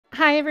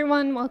Hi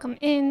everyone, welcome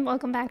in,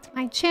 welcome back to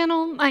my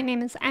channel. My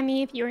name is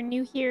Emmy. If you are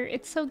new here,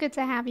 it's so good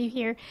to have you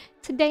here.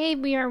 Today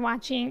we are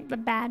watching The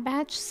Bad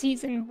Batch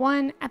Season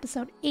 1,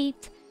 Episode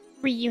 8,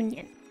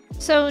 Reunion.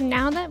 So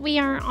now that we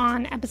are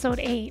on Episode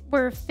 8,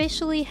 we're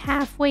officially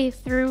halfway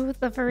through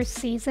the first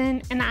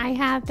season, and I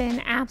have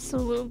been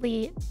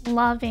absolutely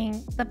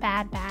loving The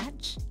Bad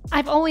Batch.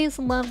 I've always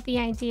loved the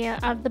idea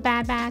of the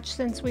Bad Batch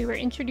since we were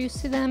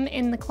introduced to them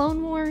in the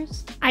Clone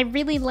Wars. I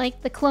really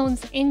like the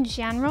clones in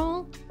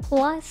general,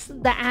 plus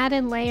the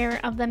added layer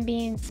of them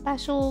being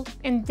special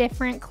and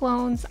different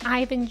clones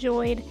I've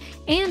enjoyed,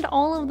 and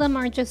all of them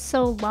are just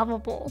so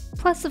lovable.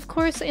 Plus, of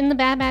course, in the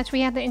Bad Batch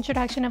we had the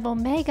introduction of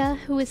Omega,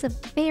 who is a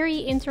very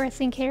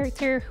interesting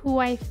character who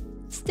I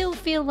still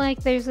feel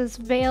like there's this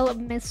veil of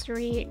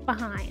mystery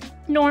behind.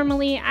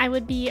 Normally, I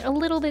would be a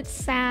little bit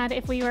sad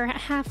if we were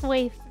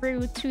halfway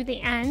through to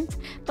the end,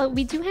 but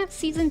we do have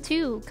Season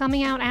 2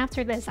 coming out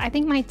after this. I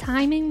think my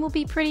timing will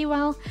be pretty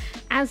well.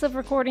 As of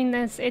recording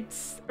this,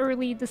 it's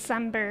early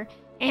December,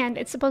 and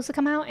it's supposed to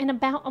come out in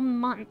about a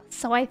month.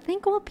 So I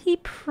think we'll be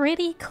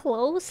pretty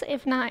close,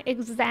 if not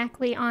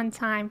exactly on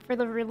time, for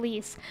the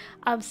release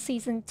of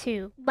Season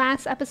 2.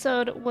 Last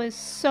episode was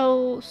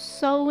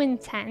so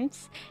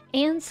intense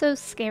and so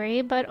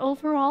scary, but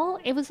overall,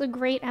 it was a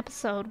great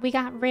episode. We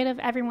got rid of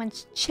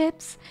everyone's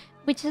chips,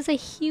 which is a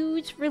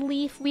huge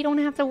relief. We don't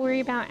have to worry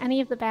about any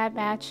of the Bad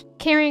Batch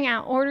carrying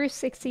out Order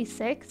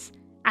 66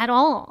 at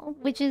all,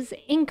 which is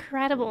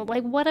incredible.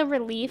 Like, what a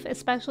relief,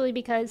 especially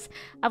because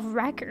of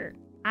Wrecker.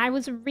 I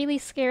was really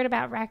scared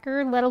about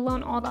Wrecker, let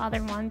alone all the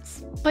other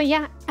ones. But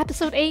yeah,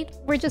 episode 8,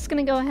 we're just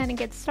gonna go ahead and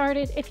get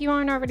started. If you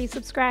aren't already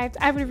subscribed,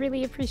 I would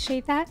really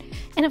appreciate that.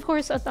 And of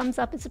course, a thumbs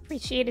up is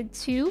appreciated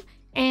too.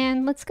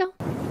 And let's go.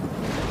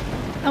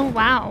 Oh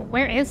wow,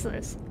 where is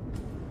this?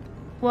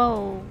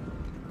 Whoa.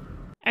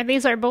 Are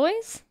these our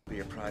boys? Be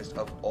apprised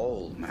of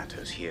all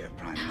matters here,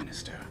 Prime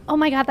Minister. Oh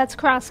my god, that's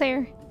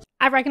Crosshair.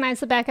 I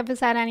recognize the back of his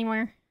head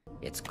anywhere.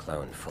 It's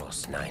Clone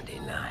Force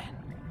 99.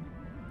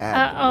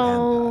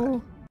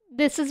 Uh-oh.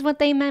 This is what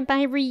they meant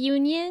by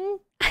reunion?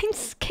 I'm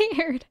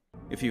scared.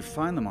 If you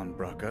find them on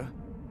Bracca,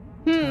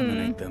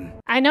 terminate them.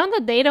 I know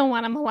that they don't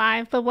want him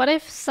alive, but what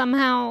if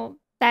somehow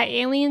that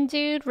alien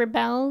dude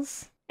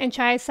rebels and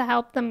tries to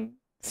help them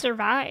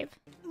survive?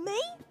 Me?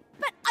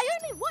 But I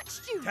only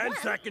watched you 10 once.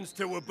 seconds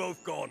till we're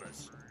both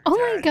goners. Oh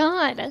my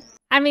god.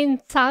 I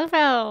mean, talk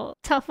about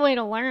tough way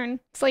to learn.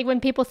 It's like when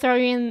people throw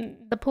you in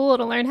the pool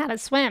to learn how to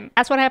swim.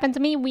 That's what happened to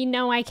me. We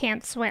know I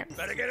can't swim.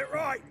 Better get it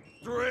right.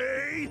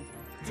 3,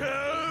 2...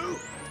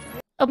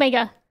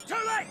 Omega. Too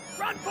late!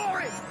 Run for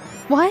it!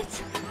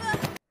 What?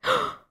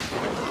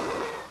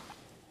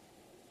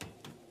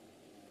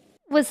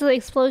 Was the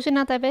explosion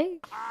not that big?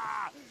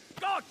 Ah!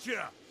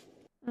 Gotcha!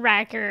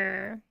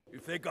 Wrecker. You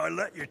think I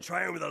let you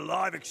train with a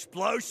live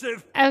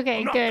explosive? Okay,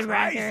 I'm not good,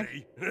 Wrecker.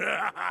 crazy.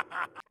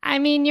 I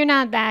mean, you're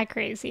not that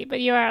crazy, but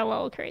you are a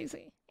little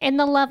crazy. In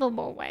the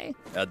lovable way.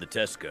 How'd the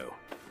test go?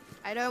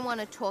 I don't want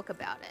to talk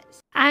about it.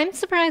 I'm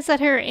surprised that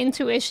her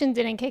intuition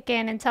didn't kick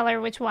in and tell her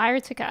which wire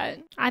to cut.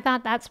 I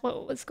thought that's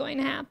what was going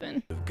to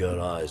happen. They've got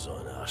eyes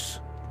on us.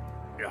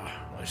 Yeah,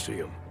 I see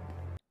them.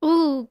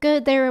 Ooh,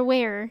 good, they're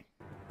aware.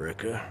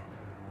 Ricker,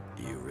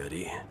 you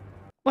ready?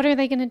 What are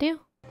they gonna do?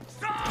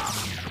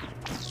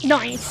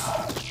 Nice.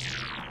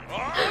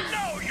 Oh,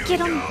 no, you Get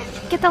him!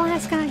 don't. Get the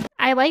last guy.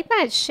 I like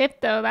that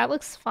ship though, that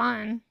looks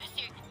fun. He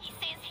says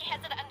he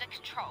has it under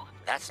control.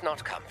 That's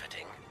not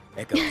comforting.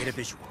 Echo, get a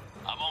visual.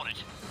 I'm on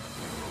it.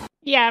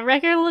 Yeah,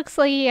 Wrecker looks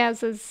like he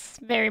has this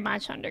very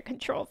much under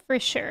control, for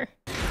sure.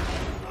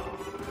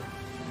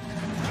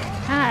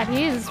 God,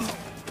 he is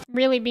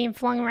really being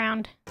flung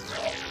around.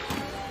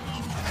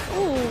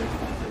 Ooh.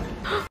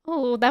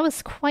 Oh, that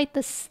was quite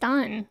the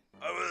stun.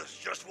 I was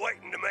just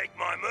waiting to make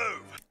my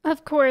move.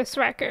 Of course,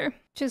 Wrecker.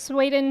 Just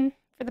waiting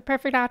for the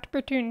perfect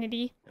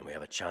opportunity. And we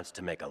have a chance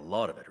to make a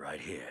lot of it right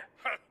here.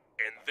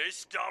 In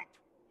this dump?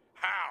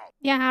 How?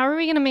 Yeah, how are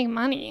we gonna make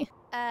money?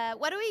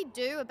 What do we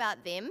do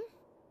about them?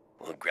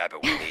 We'll grab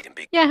what we need and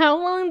be... Yeah, how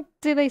long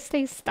do they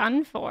stay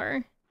stunned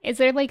for? Is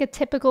there like a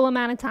typical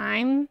amount of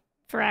time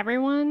for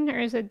everyone, or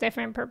is it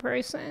different per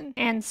person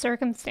and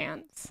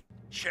circumstance?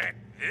 Check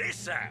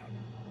this out.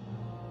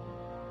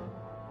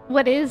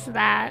 What is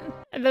that?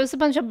 Are those a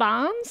bunch of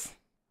bombs?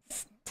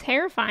 It's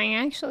terrifying,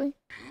 actually.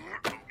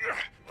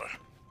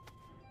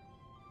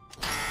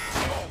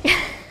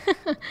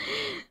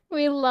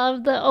 We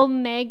love the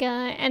Omega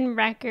and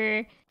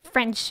Wrecker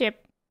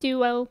friendship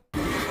duo.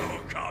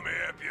 Oh, come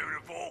here,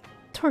 beautiful.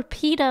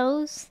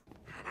 Torpedoes.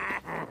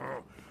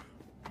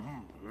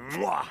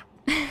 Mwah.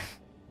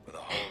 With a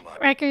whole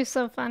lot. Wrecker's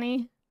so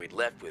funny. We'd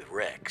left with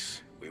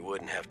Rex. We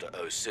wouldn't have to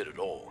owe Sid at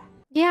all.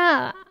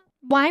 Yeah,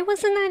 why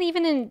wasn't that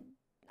even an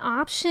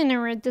option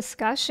or a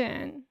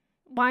discussion?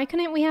 Why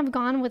couldn't we have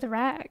gone with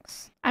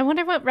Rex? I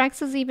wonder what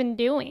Rex is even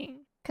doing.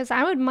 Because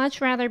I would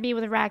much rather be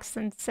with Rex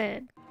than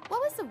Sid.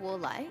 What was the war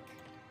like?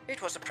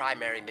 It was a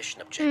primary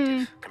mission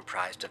objective,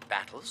 comprised of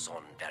battles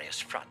on various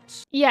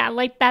fronts. Yeah,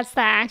 like that's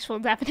the actual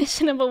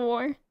definition of a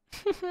war.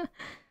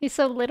 He's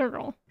so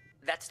literal.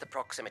 That's the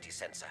proximity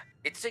sensor.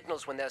 It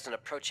signals when there's an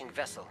approaching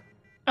vessel.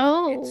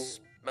 Oh. It's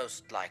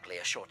most likely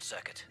a short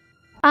circuit.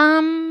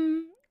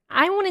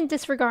 I wouldn't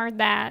disregard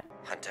that.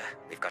 Hunter,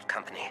 we've got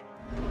company.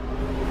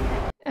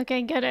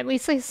 Okay, good. At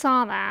least I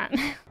saw that.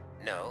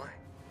 No,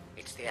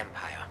 it's the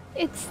Empire.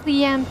 It's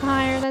the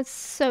Empire. That's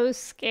so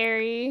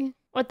scary.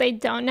 What they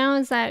don't know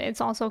is that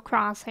it's also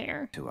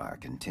Crosshair. To our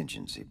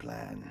contingency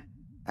plan,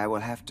 I will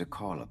have to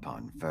call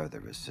upon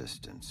further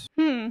assistance.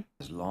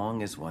 As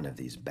long as one of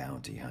these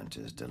bounty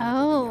hunters delivers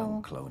the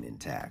young clone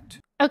intact.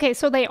 Okay,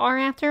 so they are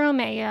after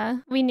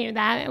Omega. We knew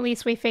that. At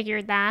least we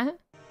figured that.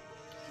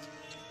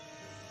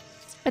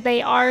 But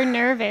they are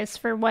nervous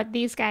for what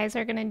these guys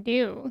are gonna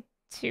do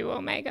to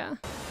Omega.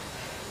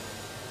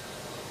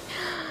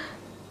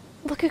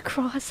 Look at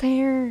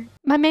Crosshair.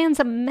 My man's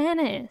a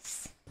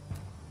menace.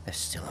 They're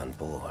still on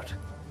board.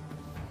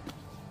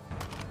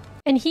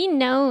 And he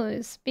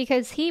knows,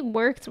 because he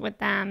worked with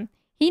them.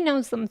 He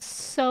knows them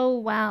so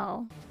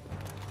well.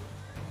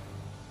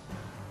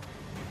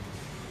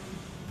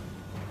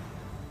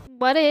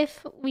 What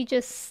if we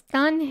just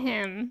stun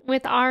him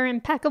with our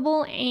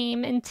impeccable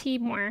aim and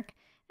teamwork,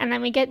 and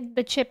then we get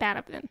the chip out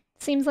of him?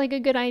 Seems like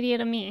a good idea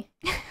to me.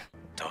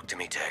 Talk to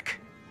me, Tech.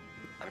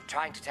 I'm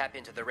trying to tap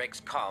into the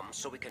rig's comms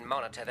so we can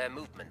monitor their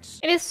movements.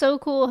 It is so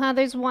cool how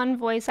there's one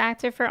voice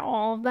actor for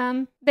all of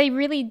them. They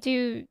really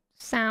do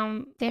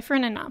sound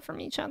different enough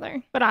from each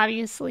other, but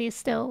obviously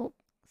still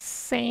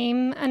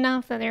same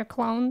enough that they're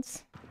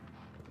clones.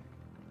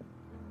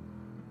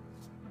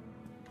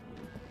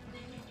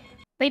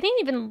 They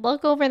didn't even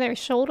look over their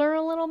shoulder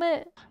a little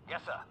bit.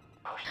 Yes, sir.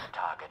 Push the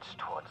targets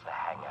towards the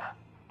hangar.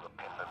 We'll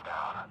pin them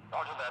down.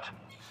 Roger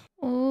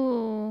that.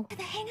 Ooh.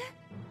 The hangar?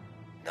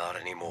 Not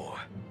anymore.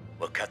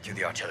 We'll cut through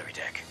the artillery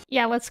deck.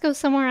 Yeah, let's go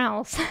somewhere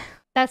else.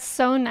 That's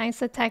so nice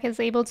that Tech is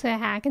able to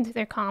hack into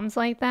their comms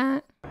like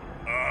that.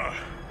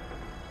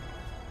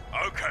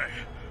 Okay.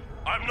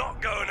 I'm not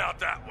going out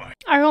that way.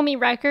 Our homie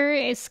Wrecker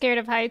is scared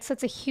of heights.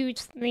 That's a huge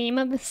theme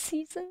of this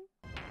season.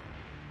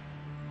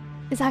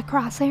 Is that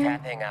Crosshair?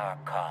 Tapping our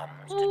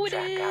comms to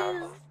track our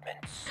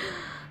movements.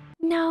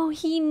 No,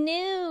 he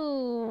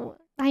knew.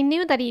 I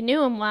knew that he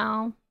knew him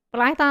well,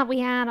 but I thought we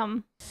had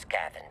him.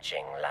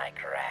 Scavenging like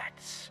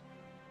rats.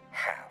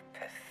 How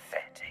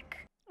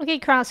pathetic. Okay,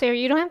 Crosshair,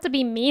 you don't have to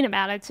be mean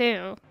about it,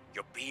 too.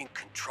 You're being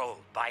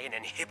controlled by an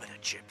inhibitor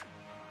chip.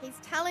 He's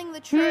telling the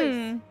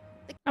truth.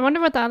 I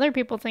wonder what the other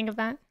people think of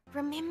that.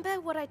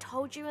 Remember what I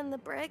told you in the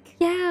brig?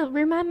 Yeah,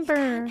 remember.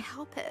 Can't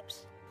help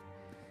it.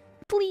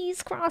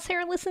 Please,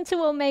 Crosshair, listen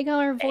to Omega,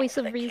 our voice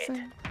of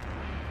reason.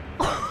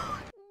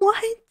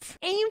 What?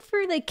 Aim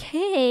for the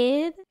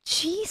kid?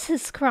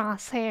 Jesus,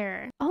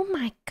 Crosshair. Oh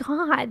my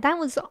god, that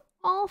was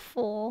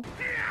awful.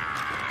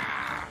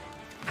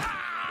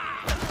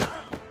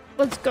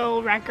 Let's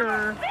go,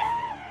 Wrecker.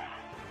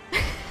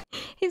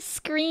 His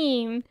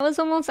scream. That was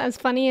almost as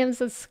funny as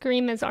the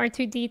scream as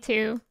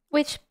R2-D2.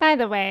 Which, by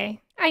the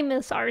way, I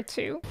miss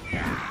R2.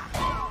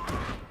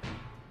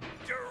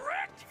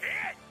 Direct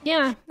hit!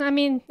 Yeah, I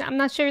mean, I'm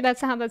not sure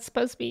that's how that's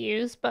supposed to be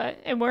used, but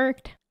it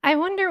worked. I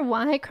wonder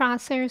why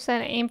Crosshair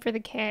said aim for the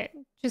kid.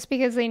 Just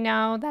because they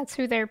know that's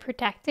who they're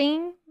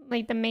protecting?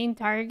 Like the main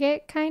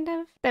target, kind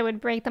of? That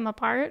would break them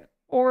apart?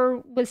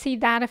 Or was he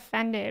that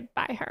offended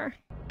by her?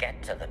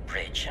 Get to the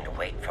bridge and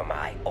wait for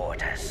my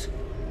orders.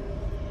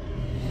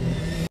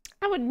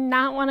 I would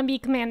not want to be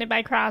commanded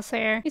by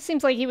Crosshair. He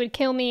seems like he would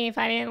kill me if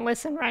I didn't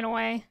listen right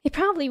away. He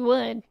probably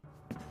would.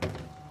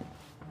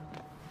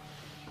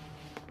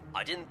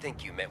 I didn't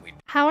think you meant we'd...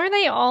 How are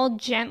they all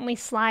gently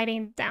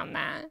sliding down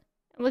that?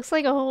 It looks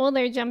like a hole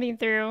they're jumping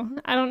through.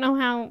 I don't know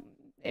how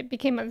it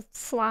became a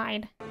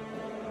slide.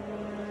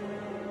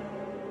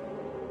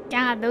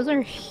 God, those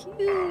are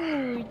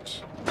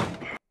huge.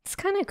 It's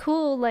kind of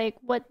cool, like,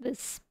 what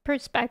this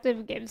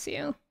perspective gives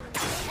you.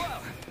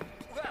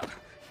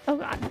 Oh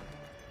god.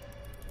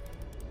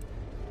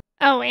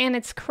 Oh, and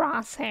it's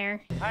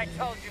Crosshair. I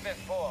told you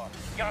before,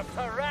 you're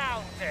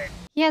surrounded.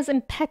 He has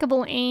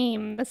impeccable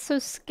aim. That's so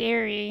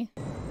scary.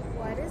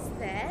 What is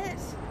that?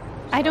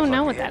 I don't know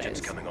Sounds what like that the engine's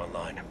is. coming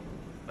online.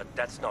 But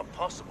that's not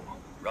possible,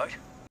 right?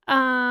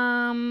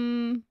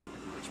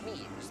 Which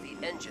means the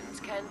engines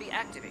can be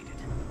activated.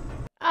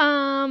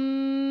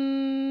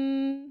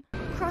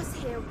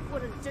 Crosshair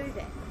wouldn't do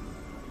that.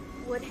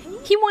 Would he?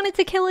 He wanted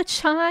to kill a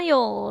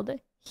child.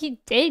 He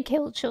did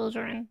kill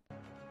children.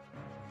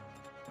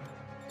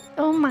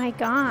 Oh my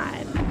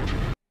god.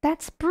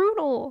 That's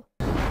brutal.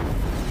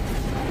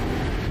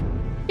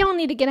 Y'all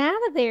need to get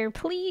out of there,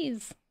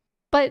 please.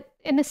 But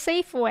in a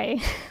safe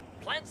way.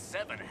 Plan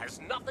 7 has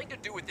nothing to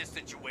do with this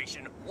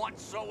situation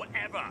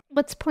whatsoever.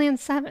 What's Plan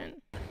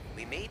 7?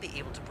 We may be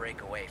able to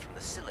break away from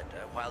the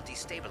cylinder while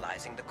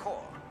destabilizing the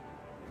core.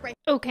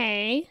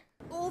 Okay.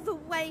 All the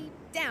way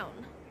down.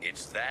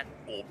 It's that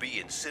or be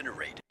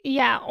incinerated.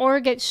 Yeah,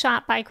 or get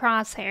shot by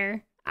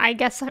Crosshair. I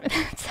guess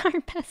that's our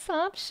best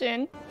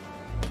option.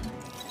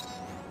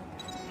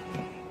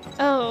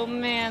 Oh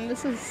man,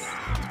 this is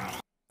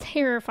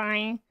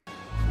terrifying.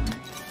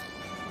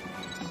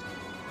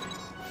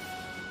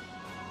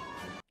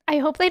 I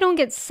hope they don't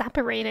get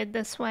separated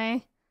this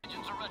way.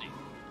 Engines are ready.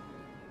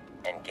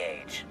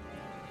 Engage.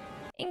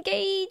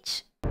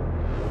 Engage!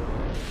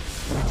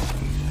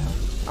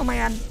 Oh my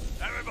god.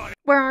 Everybody.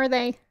 Where are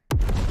they?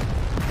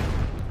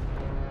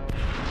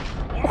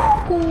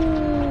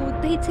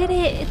 Ooh, they did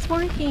it! It's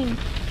working!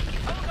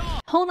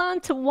 Hold on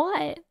to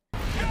what?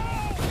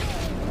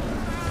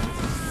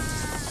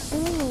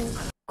 Ooh,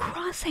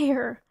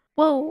 Crosshair!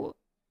 Whoa,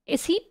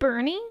 is he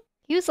burning?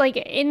 He was like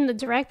in the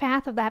direct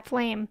path of that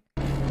flame.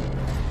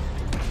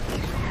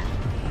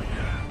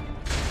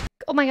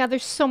 Oh my god,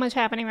 there's so much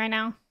happening right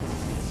now. Turn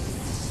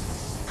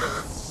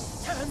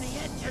the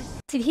engine.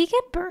 Did he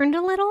get burned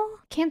a little?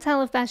 Can't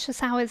tell if that's just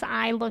how his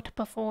eye looked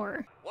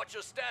before. What's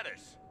your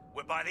status?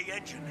 We're by the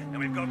engine, and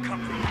we've got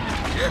company.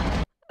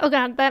 Oh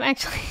god, that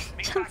actually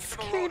just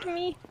scared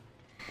me.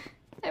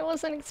 I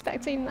wasn't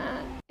expecting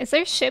that. Is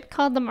there a ship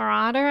called the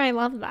Marauder? I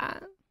love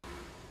that.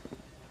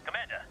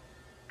 Commander,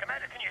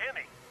 can you hear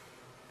me?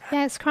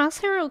 Yeah, is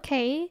Crosshair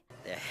okay?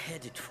 They're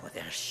headed for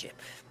their ship.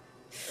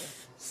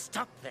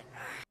 Stop them.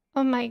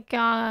 Oh my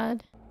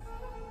god.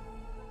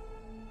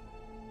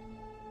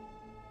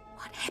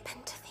 What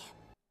happened to them?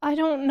 I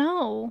don't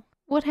know.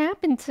 What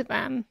happened to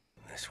them?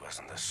 This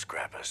wasn't the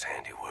scrapper's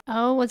handiwork.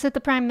 Oh, was it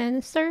the Prime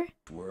Minister?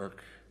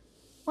 Work.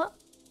 What?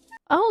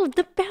 Oh,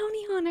 the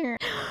bounty hunter!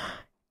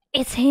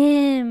 It's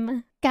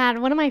him! God,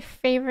 one of my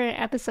favorite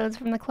episodes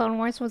from the Clone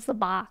Wars was The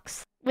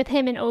Box. With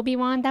him and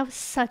Obi-Wan, that was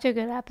such a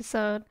good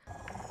episode.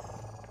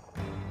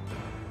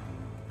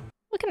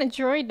 What kind of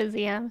droid does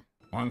he have?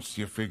 Once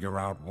you figure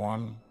out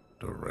one,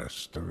 the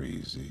rest are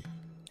easy.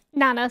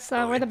 Not us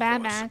though, we're the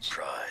Bad For a Batch.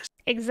 surprise.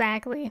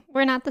 Exactly.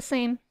 We're not the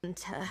same.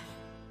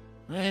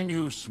 And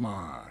you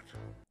smart.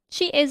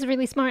 She is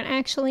really smart,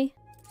 actually.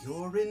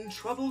 You're in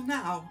trouble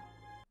now.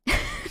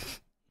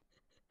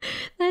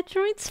 That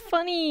droid's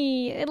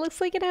funny. It looks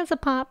like it has a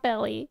pot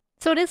belly.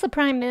 So it is the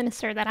Prime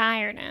Minister that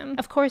hired him.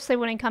 Of course they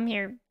wouldn't come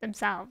here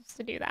themselves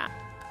to do that.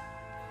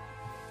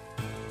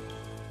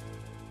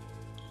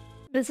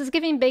 This is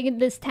giving big.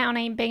 This town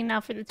ain't big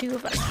enough for the two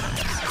of us.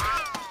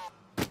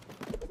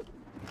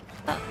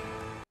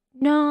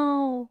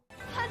 No.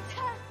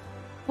 Hunter!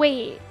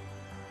 Wait.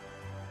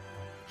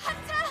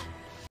 Hunter!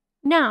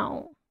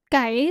 No.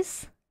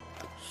 Guys.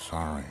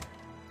 Sorry,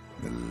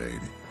 little lady.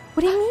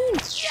 What do you mean?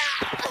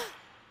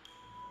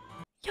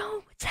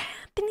 Yo, what's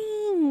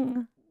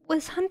happening?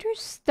 Was Hunter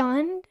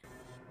stunned?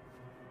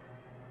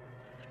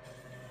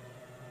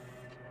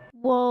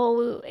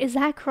 Whoa, is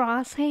that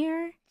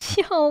Crosshair?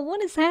 Yo,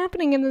 what is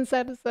happening in this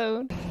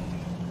episode?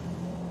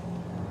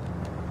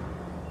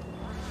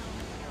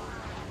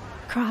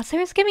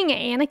 Crosshair's giving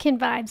Anakin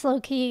vibes,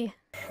 low-key.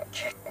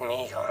 Get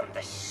me on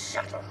the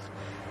shuttle.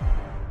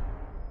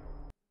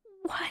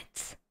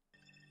 What?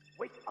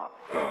 Wake up.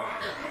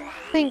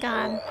 Thank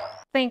God.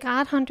 Thank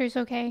God Hunter's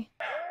okay.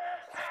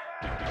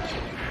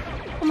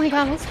 Oh my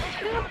god, what's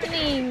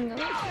happening?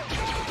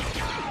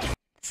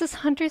 This is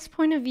Hunter's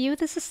point of view?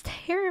 This is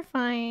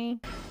terrifying.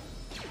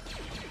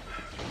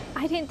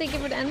 I didn't think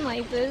it would end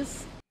like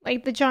this.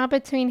 Like the drama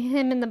between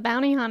him and the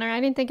bounty hunter, I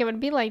didn't think it would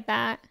be like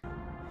that.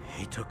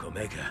 He took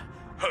Omega.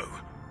 Who?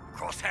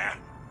 Crosshair?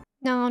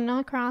 No,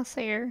 not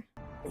Crosshair.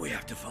 We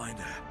have to find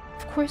her.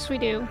 Of course we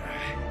do.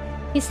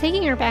 He's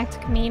taking her back to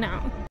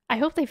Camino. I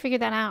hope they figure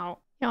that out.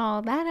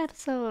 Y'all, that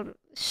episode,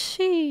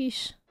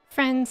 sheesh.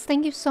 Friends,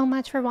 thank you so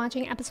much for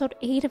watching episode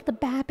 8 of The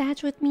Bad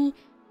Batch with me.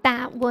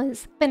 That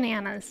was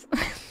bananas.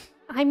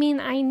 I mean,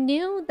 I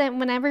knew that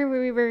whenever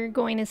we were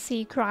going to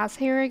see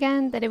Crosshair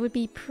again, that it would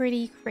be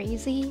pretty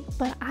crazy,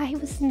 but I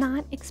was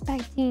not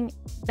expecting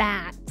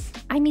that.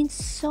 I mean,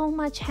 so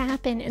much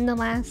happened in the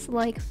last,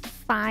 like,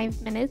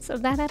 5 minutes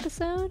of that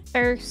episode.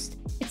 First,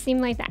 it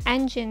seemed like the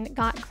engine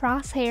got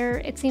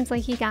Crosshair. It seems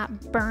like he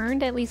got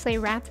burned. At least they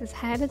wrapped his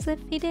head as if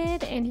he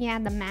did, and he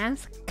had the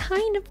mask.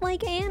 Kind of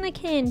like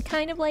Anakin.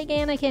 Kind of like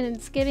Anakin.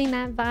 It's giving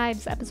that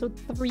vibes, episode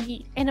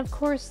 3. And of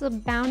course, the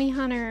bounty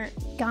hunter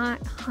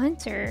got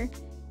Hunter.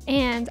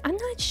 And I'm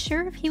not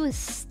sure if he was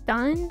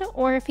stunned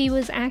or if he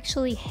was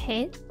actually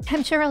hit.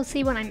 I'm sure I'll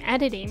see when I'm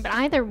editing, but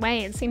either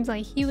way, it seems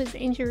like he was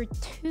injured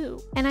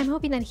too. And I'm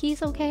hoping that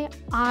he's okay.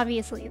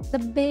 Obviously, the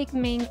big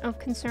main of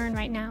concern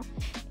right now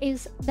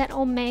is that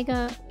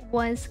Omega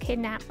was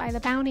kidnapped by the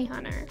bounty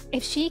hunter.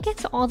 If she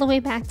gets all the way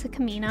back to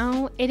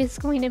Camino, it is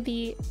going to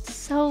be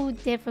so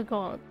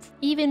difficult,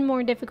 even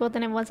more difficult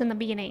than it was in the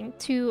beginning,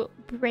 to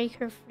break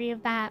her free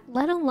of that.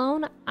 Let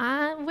alone,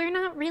 we're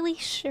not really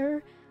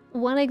sure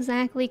what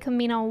exactly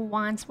Camino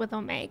wants with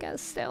Omega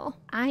still.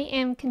 I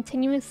am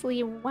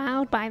continuously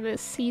wowed by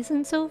this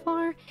season so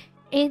far.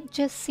 It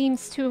just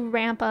seems to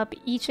ramp up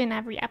each and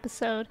every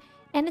episode,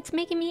 and it's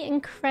making me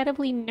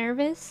incredibly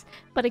nervous,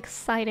 but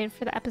excited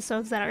for the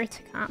episodes that are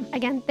to come.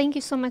 Again, thank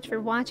you so much for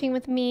watching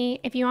with me.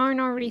 If you aren't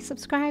already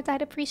subscribed,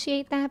 I'd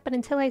appreciate that, but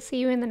until I see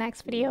you in the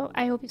next video,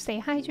 I hope you stay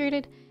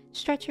hydrated,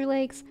 stretch your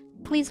legs,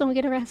 please don't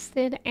get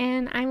arrested,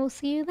 and I will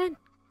see you then.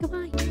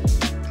 Goodbye.